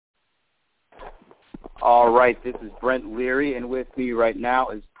All right, this is Brent Leary, and with me right now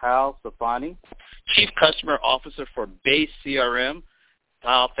is Tal Safani, Chief Customer Officer for Base CRM.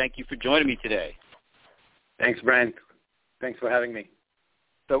 Tal, thank you for joining me today. Thanks, Brent. Thanks for having me.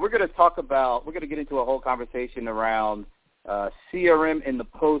 So we're going to get into a whole conversation around CRM in the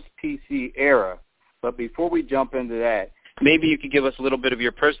post-PC era. But before we jump into that, maybe you could give us a little bit of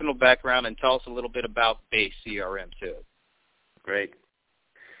your personal background and tell us a little bit about Base CRM too. Great.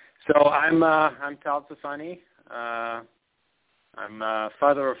 So I'm Tal Safani. I'm a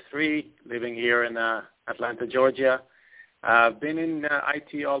father of three, living here in Atlanta, Georgia. I've been in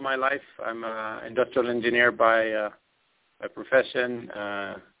IT all my life. I'm an industrial engineer by profession,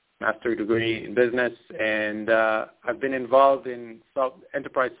 master's degree in business, and I've been involved in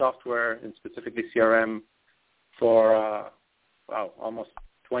enterprise software and specifically CRM for almost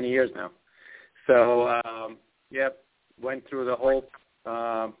 20 years now. So went through the whole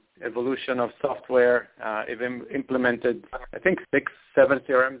evolution of software. I've implemented, I think, 6-7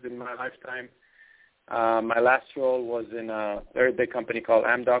 CRMs in my lifetime. My last role was in a very big company called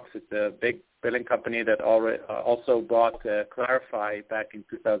Amdocs. It's a big billing company that also bought Clarify back in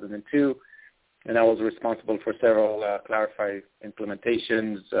 2002, and I was responsible for several Clarify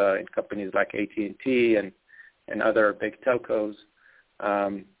implementations in companies like AT&T and other big telcos.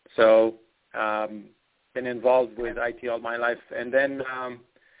 Been involved with IT all my life. And then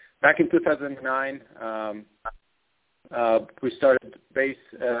back in 2009, we started Base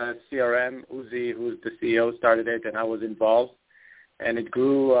CRM. Uzi, who's the CEO, started it, and I was involved. And it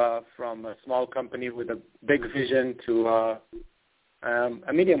grew from a small company with a big vision to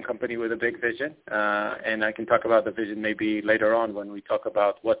a medium company with a big vision. And I can talk about the vision maybe later on when we talk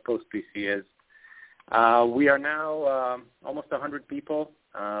about what post-PC is. We are now almost 100 people.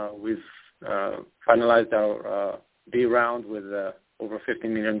 We've finalized our B round with over $50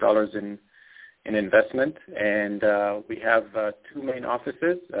 million in investment, and we have 2 main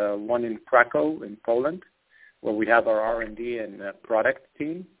offices, one in Krakow in Poland, where we have our R&D and product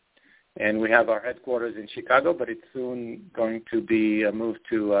team, and we have our headquarters in Chicago, but it's soon going to be moved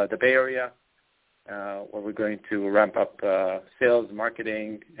to the Bay Area, where we're going to ramp up sales,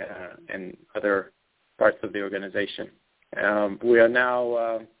 marketing, and other parts of the organization. We are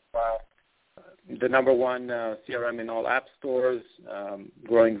now the number one CRM in all app stores,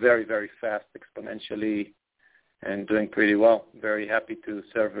 growing very, very fast, exponentially, and doing pretty well. Very happy to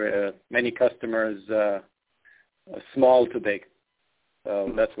serve many customers, small to big.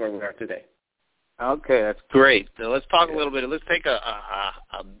 So that's where we are today. Okay, that's great. So let's talk a little bit. Let's take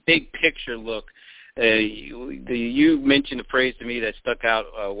a big picture look. You mentioned a phrase to me that stuck out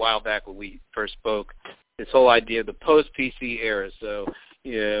a while back when we first spoke, this whole idea of the post-PC era. So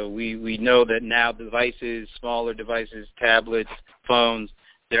we know that now devices, smaller devices, tablets, phones,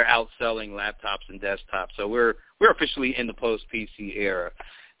 they're outselling laptops and desktops. So we're officially in the post-PC era.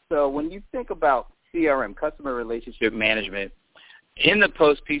 So when you think about CRM, customer relationship management, in the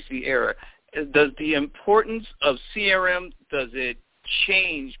post-PC era, does the importance of CRM, does it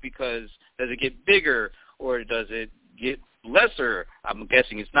change does it get bigger or does it get lesser? I'm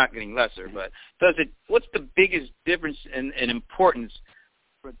guessing it's not getting lesser, but what's the biggest difference in importance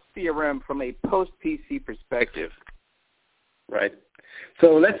for CRM from a post-PC perspective? Right.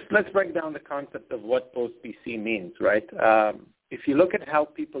 So let's break down the concept of what post-PC means, right? If you look at how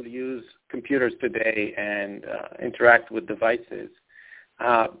people use computers today and interact with devices,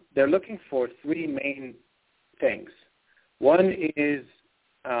 they're looking for 3 main things. One is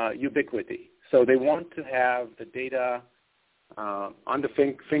ubiquity. So they want to have the data on the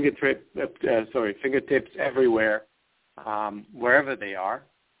fingertips everywhere, wherever they are,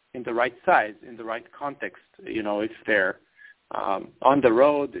 in the right size, in the right context. You know, if they're on the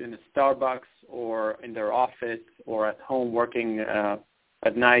road, in a Starbucks, or in their office, or at home working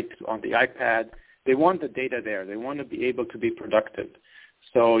at night on the iPad, they want the data there. They want to be able to be productive.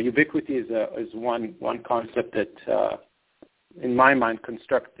 So ubiquity is one concept that, in my mind,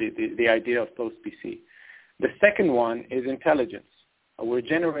 constructs the idea of post-PC. The second one is intelligence. We're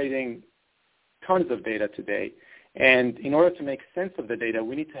generating tons of data today, and in order to make sense of the data,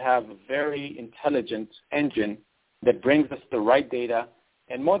 we need to have a very intelligent engine that brings us the right data,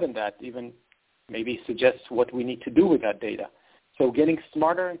 and more than that, even maybe suggests what we need to do with that data. So getting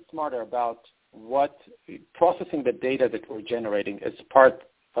smarter and smarter about processing the data that we're generating as part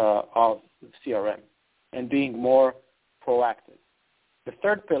of CRM and being more proactive. The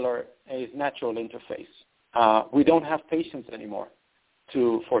third pillar is natural interface. We don't have patience anymore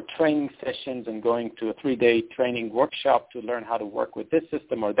for training sessions and going to a 3-day training workshop to learn how to work with this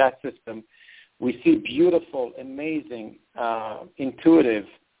system or that system. We see beautiful, amazing, intuitive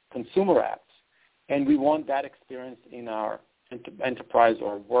consumer apps, and we want that experience in our enterprise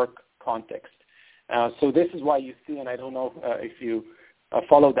or work context. So this is why you see, and I don't know if you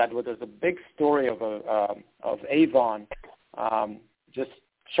follow that, but there's a big story of Avon just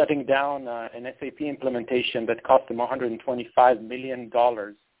shutting down an SAP implementation that cost them $125 million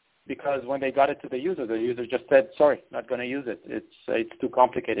because when they got it to the user just said, sorry, not going to use it. It's too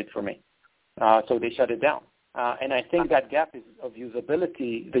complicated for me. So they shut it down. And I think that gap of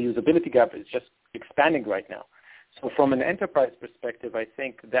usability, the usability gap is just expanding right now. So from an enterprise perspective, I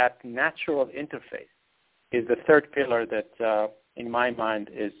think that natural interface is the third pillar that, in my mind,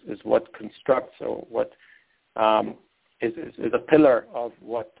 is what constructs or what is a pillar of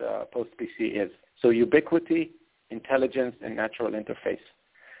what PostPC is. So ubiquity, intelligence, and natural interface.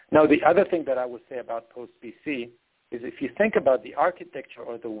 Now, the other thing that I would say about PostPC is if you think about the architecture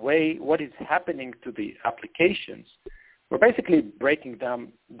or the way what is happening to the applications, we're basically breaking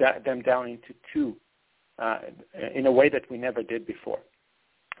them down into two in a way that we never did before.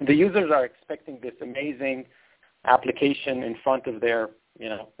 The users are expecting this amazing application in front of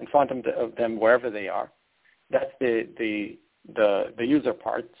them wherever they are. That's the user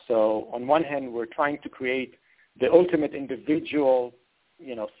part. So on one hand, we're trying to create the ultimate individual,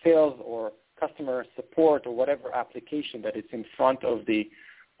 sales or customer support or whatever application that is in front of the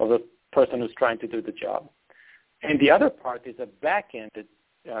person who's trying to do the job. And the other part is a backend that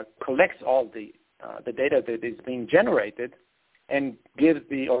collects all the data that is being generated and gives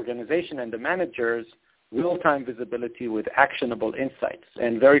the organization and the managers real-time visibility with actionable insights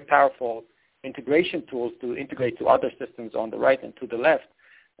and very powerful integration tools to integrate to other systems on the right and to the left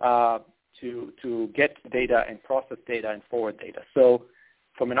to get data and process data and forward data. So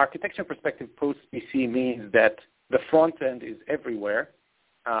from an architecture perspective, PostPC means that the front end is everywhere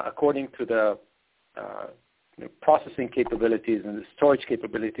according to the processing capabilities and the storage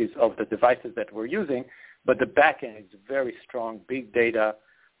capabilities of the devices that we're using, but the back end is very strong, big data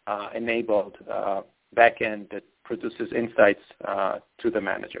enabled back end that produces insights to the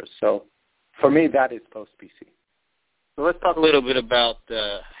managers. So for me, that is PostPC. So let's talk a little bit about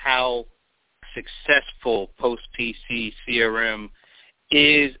how successful PostPC CRM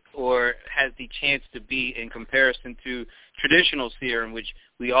is or has the chance to be in comparison to traditional CRM, which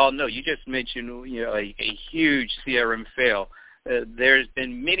we all know. You just mentioned a huge CRM fail. There's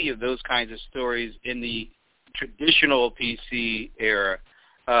been many of those kinds of stories in the traditional PC era.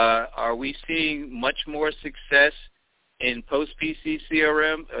 Are we seeing much more success in post-PC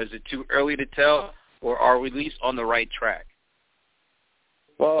CRM? Is it too early to tell, or are we at least on the right track?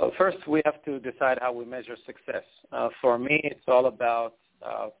 Well, first we have to decide how we measure success. For me, it's all about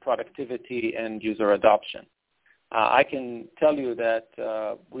productivity and user adoption. I can tell you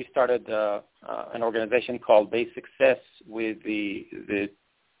that we started an organization called Base Success with the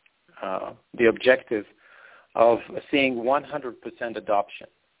objective of seeing 100% adoption.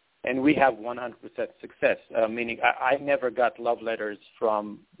 And we have 100% success, meaning I never got love letters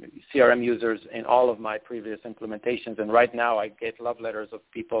from CRM users in all of my previous implementations. And right now I get love letters of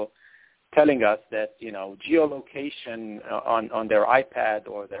people telling us that, geolocation on their iPad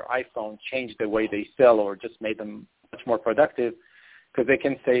or their iPhone changed the way they sell or just made them much more productive because they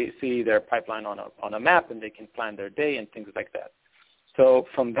can see their pipeline on a map and they can plan their day and things like that. So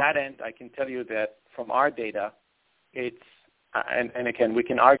from that end, I can tell you that from our data, it's and again, we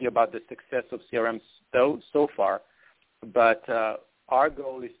can argue about the success of CRM so far, but our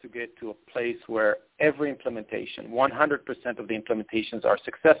goal is to get to a place where every implementation, 100% of the implementations are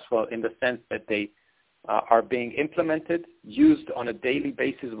successful in the sense that they are being implemented, used on a daily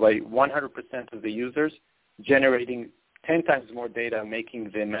basis by 100% of the users, generating 10 times more data, making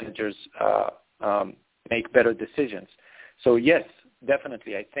the managers make better decisions. So yes,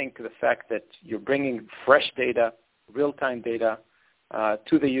 definitely, I think the fact that you're bringing fresh data, real-time data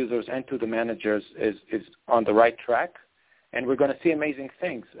to the users and to the managers is on the right track. And we're going to see amazing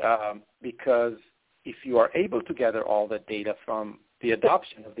things because if you are able to gather all that data from the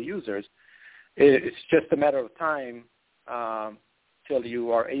adoption of the users, it's just a matter of time till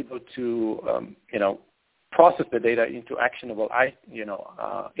you are able to, process the data into actionable,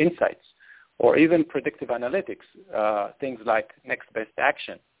 insights or even predictive analytics, things like next best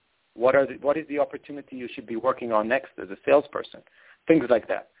action. What is the opportunity you should be working on next as a salesperson? Things like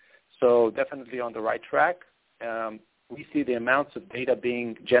that. So definitely on the right track. We see the amounts of data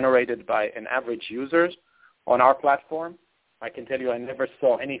being generated by an average user on our platform. I can tell you I never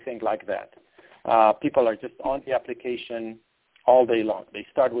saw anything like that. People are just on the application all day long. They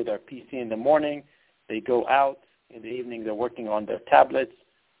start with their PC in the morning. They go out. In the evening, they're working on their tablets.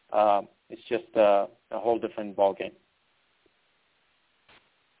 It's just a whole different ballgame.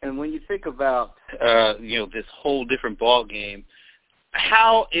 And when you think about, this whole different ball game,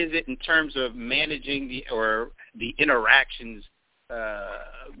 how is it in terms of managing the interactions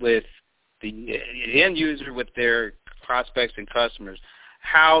with the end user with their prospects and customers?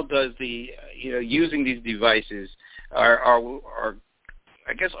 How does using these devices are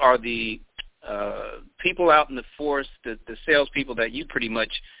the people out in the force, the salespeople that you pretty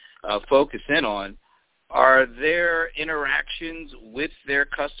much focus in on, are there interactions with their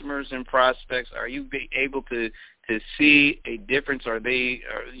customers and prospects? Are you able to see a difference? Are they,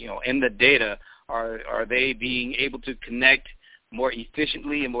 in the data, are they being able to connect more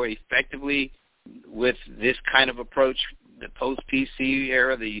efficiently and more effectively with this kind of approach, the post-PC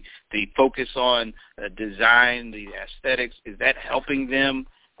era, the focus on design, the aesthetics? Is that helping them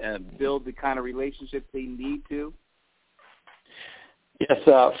build the kind of relationships they need to? Yes.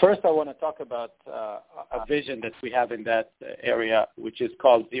 First, I want to talk about a vision that we have in that area, which is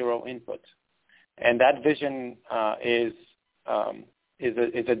called zero input. And that vision is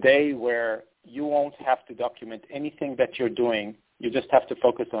a day where you won't have to document anything that you're doing. You just have to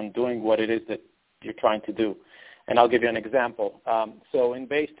focus on doing what it is that you're trying to do. And I'll give you an example. So in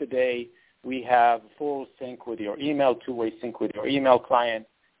Base today, we have full sync with your email, two-way sync with your email client,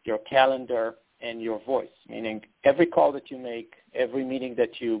 your calendar, and your voice, meaning every call that you make, every meeting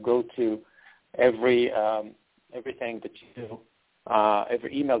that you go to, everything that you do,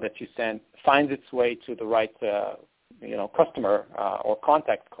 every email that you send finds its way to the right, customer or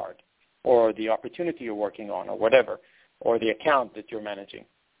contact card, or the opportunity you're working on, or whatever, or the account that you're managing.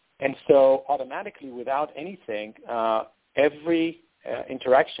 And so automatically, without anything, every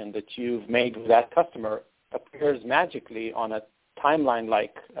interaction that you've made with that customer appears magically on a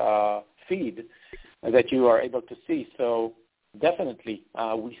timeline-like feed that you are able to see. So definitely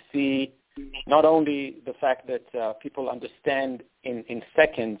we see not only the fact that people understand in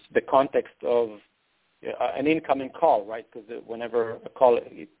seconds the context of an incoming call, right? Because whenever a call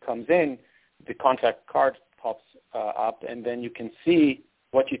comes in, the contact card pops up, and then you can see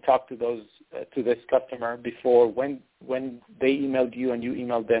what you talked to this customer before, when they emailed you and you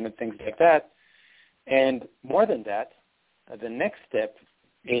emailed them, and things like that. And more than that, the next step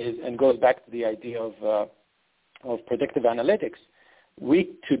is, and goes back to the idea of predictive analytics.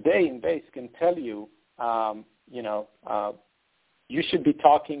 We today in Base can tell you, you should be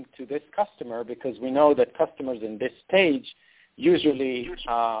talking to this customer, because we know that customers in this stage usually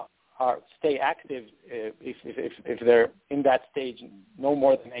stay active if they're in that stage no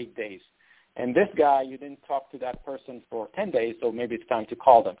more than 8 days. And this guy, you didn't talk to that person for 10 days, so maybe it's time to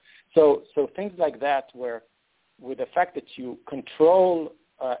call them. So things like that, where with the fact that you control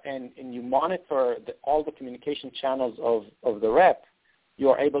and you monitor all the communication channels of the rep, you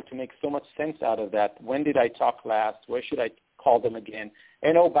are able to make so much sense out of that. When did I talk last? Where should I call them again?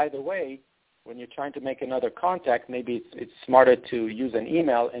 And oh, by the way, when you're trying to make another contact, maybe it's smarter to use an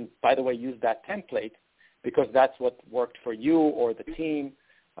email, and by the way, use that template, because that's what worked for you or the team,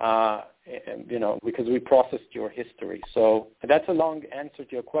 because we processed your history. So that's a long answer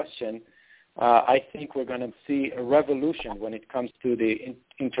to your question. I think we're going to see a revolution when it comes to the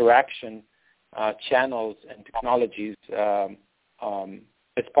interaction channels and technologies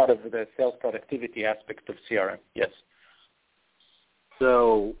as part of the sales productivity aspect of CRM. Yes.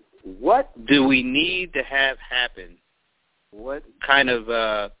 So what do we need to have happen? What kind of,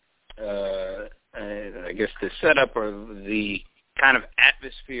 I guess, the setup or the kind of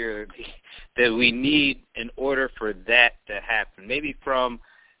atmosphere that we need in order for that to happen? Maybe from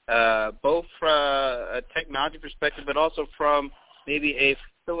both from a technology perspective, but also from maybe a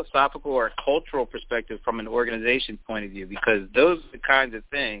philosophical or a cultural perspective from an organization point of view, because those are the kinds of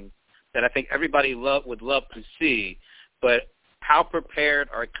things that I think everybody would love to see. But how prepared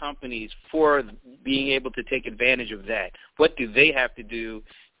are companies for being able to take advantage of that? What do they have to do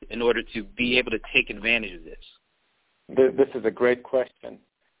in order to be able to take advantage of this? This is a great question.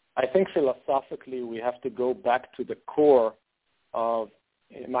 I think philosophically we have to go back to the core of,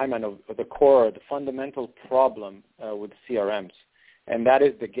 in my mind, of the fundamental problem with CRMs, and that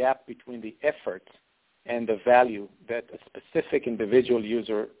is the gap between the effort and the value that a specific individual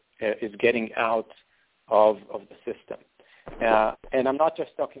user is getting out of the system. And I'm not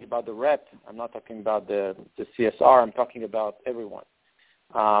just talking about the rep. I'm not talking about the CSR. I'm talking about everyone.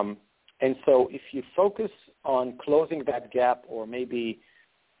 And so if you focus on closing that gap, or maybe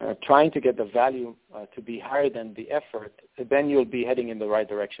trying to get the value to be higher than the effort, then you'll be heading in the right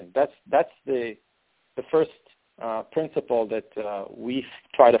direction. That's the first principle that we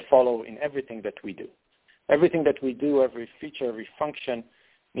try to follow in everything that we do. Everything that we do, every feature, every function,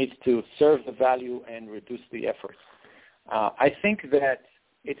 needs to serve the value and reduce the effort. I think that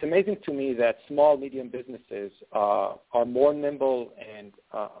it's amazing to me that small, medium businesses are more nimble and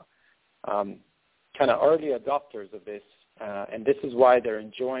kind of early adopters of this, and this is why they're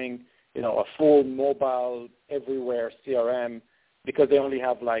enjoying, a full mobile, everywhere CRM, because they only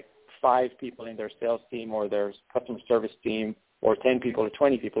have like 5 people in their sales team or their customer service team, or 10 people or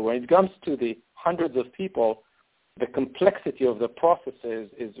 20 people. When it comes to the hundreds of people, the complexity of the processes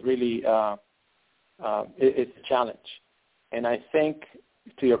is really it's a challenge. And I think,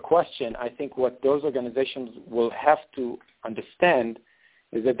 to your question, I think what those organizations will have to understand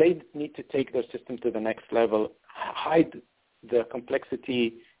is that they need to take their system to the next level, hide the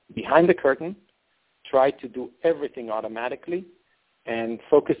complexity behind the curtain, try to do everything automatically, and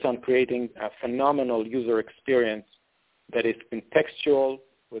focus on creating a phenomenal user experience that is contextual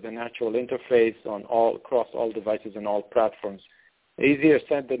with a natural interface across all devices and all platforms. Easier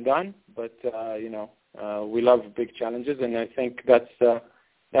said than done, but we love big challenges, and I think that's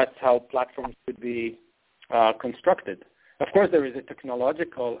how platforms should be constructed. Of course, there is a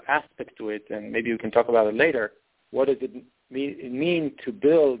technological aspect to it, and maybe we can talk about it later. What does it mean to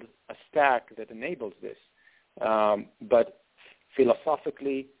build a stack that enables this? But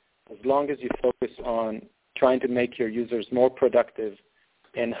philosophically, as long as you focus on trying to make your users more productive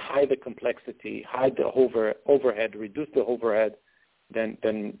and hide the complexity, hide the overhead, reduce the overhead,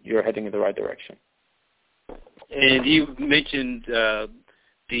 then you're heading in the right direction. And you mentioned,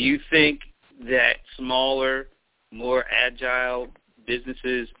 do you think that smaller, more agile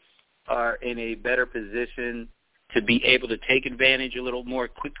businesses are in a better position to be able to take advantage a little more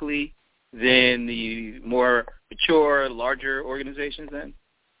quickly than the more mature, larger organizations then?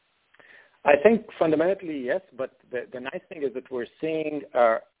 I think fundamentally, yes, but the nice thing is that we're seeing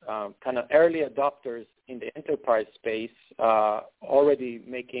kind of early adopters in the enterprise space already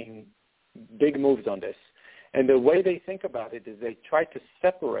making big moves on this. And the way they think about it is they try to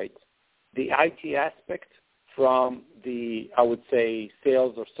separate the IT aspect from the, I would say,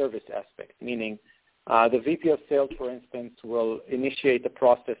 sales or service aspect, meaning the VP of sales, for instance, will initiate a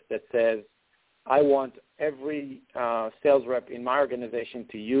process that says, I want every sales rep in my organization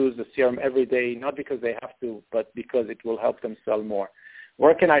to use the CRM every day, not because they have to, but because it will help them sell more.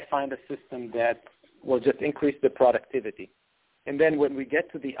 Where can I find a system that will just increase the productivity? And then when we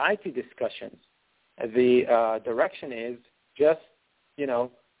get to the IT discussions, the direction is just,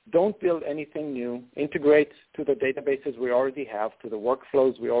 don't build anything new. Integrate to the databases we already have, to the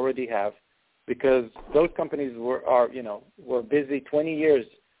workflows we already have, because those companies were busy 20 years,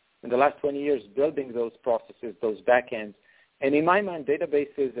 in the last 20 years, building those processes, those backends. And in my mind,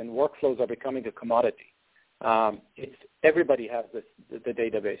 databases and workflows are becoming a commodity. Everybody has the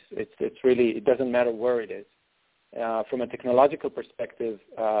database. It's really, it doesn't matter where it is. From a technological perspective,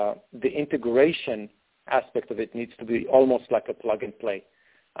 the integration aspect of it needs to be almost like a plug and play.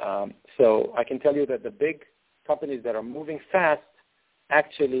 So I can tell you that the big companies that are moving fast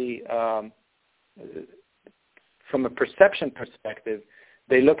actually, from a perception perspective,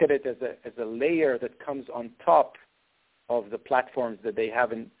 they look at it as a layer that comes on top of the platforms that they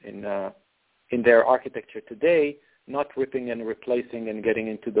have in their architecture today, not ripping and replacing and getting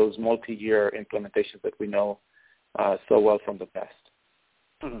into those multi-year implementations that we know so well from the past.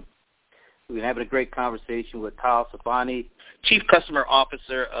 Mm-hmm. We've been having a great conversation with Tal Safani, Chief Customer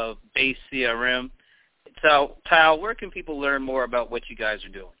Officer of Base CRM. So, Tal, where can people learn more about what you guys are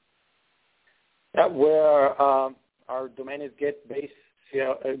doing? Our domain is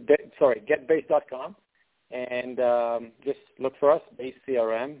getbase.com, and just look for us, Base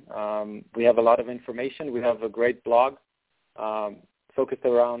CRM. We have a lot of information. We have a great blog focused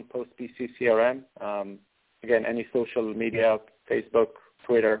around post-BC CRM. Again, any social media, Facebook,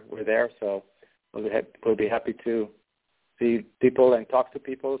 Twitter, we're there. So we'll be happy to see people and talk to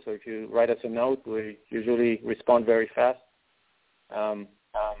people. So if you write us a note, we usually respond very fast.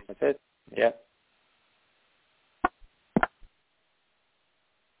 That's it. Yeah.